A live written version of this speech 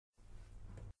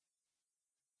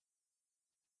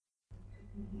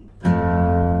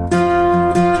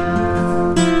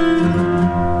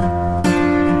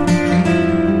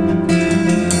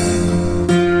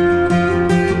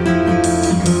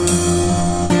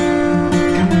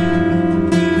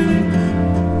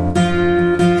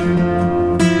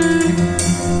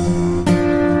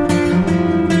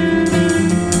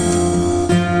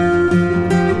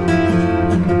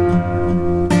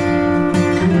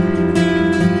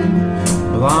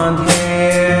Blonde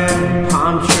hair,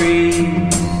 palm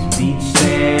trees, beach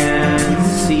sand,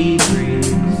 sea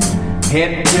breeze,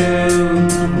 hip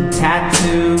dude,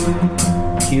 tattoo,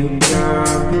 cute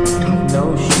girl,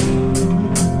 no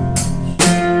shoes.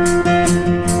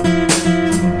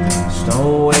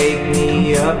 Don't wake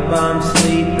me up, I'm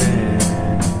sleeping.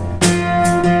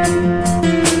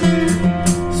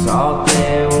 Salt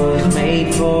air was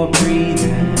made for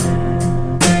breathing.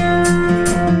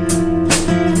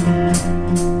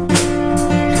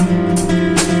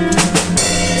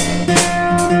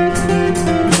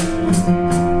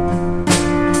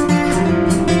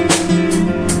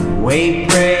 Wave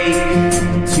break,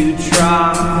 to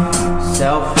drop,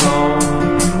 cell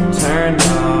phone turned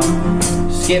off.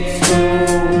 Skip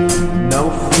school, no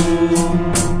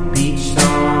food, beach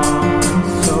song,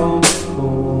 so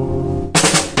cool.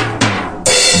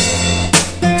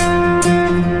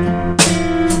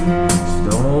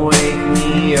 Don't wake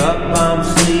me up, I'm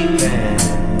sleeping.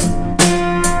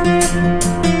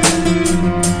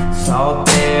 Salt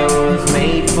air was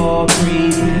made for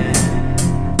breathing.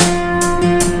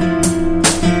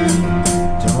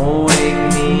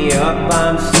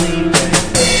 I'm sleeping.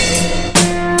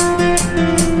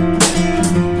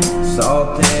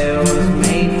 Salt air was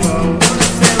made for. I wanna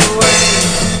sail away.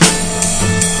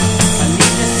 I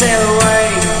need to sail away.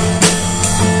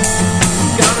 I'm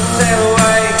gonna sail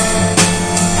away.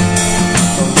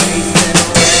 Away, sail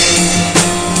away.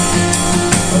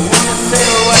 I wanna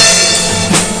sail away.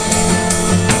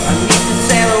 I need to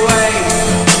sail away.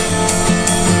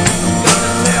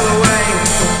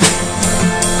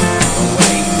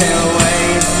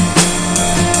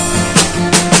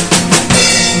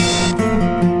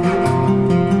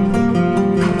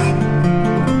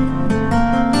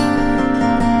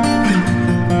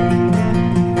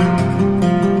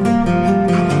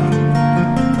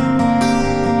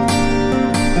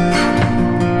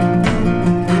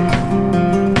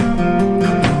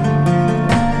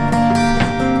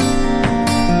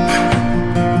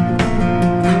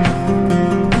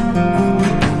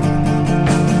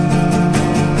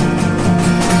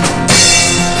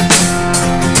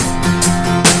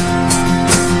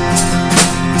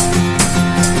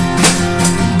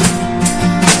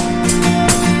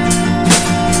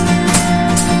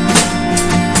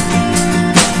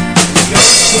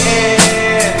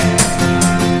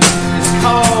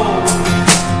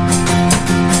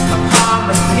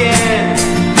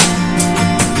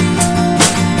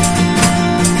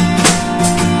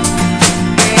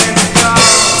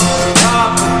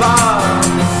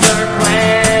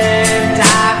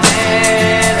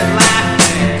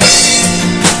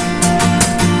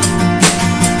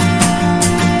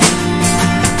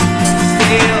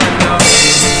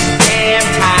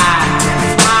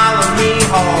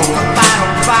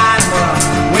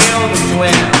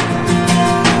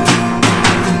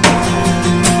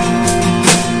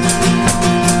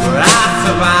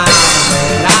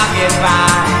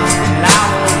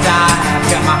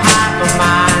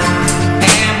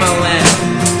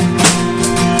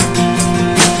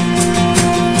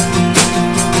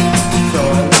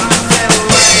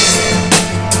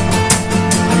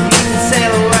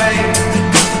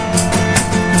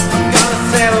 I'm gonna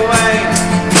sail away.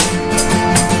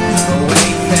 Away,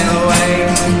 sail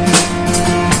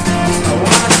away.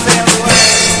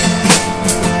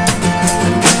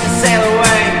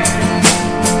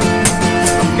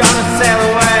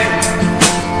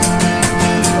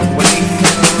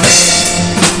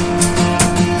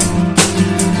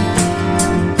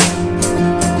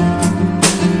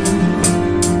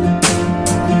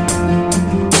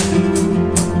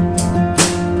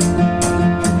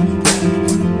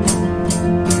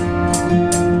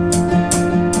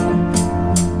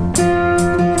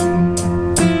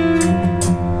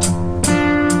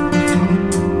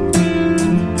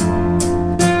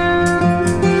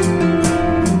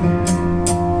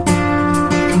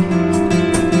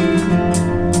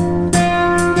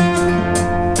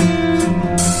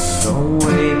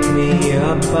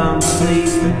 I'm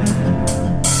sleeping.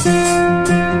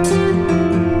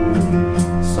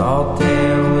 Salt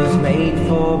air was made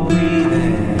for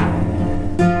breathing.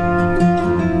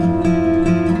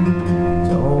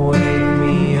 Don't wake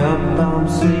me up, I'm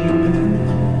sleeping.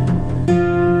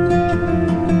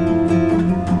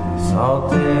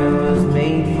 was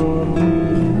made for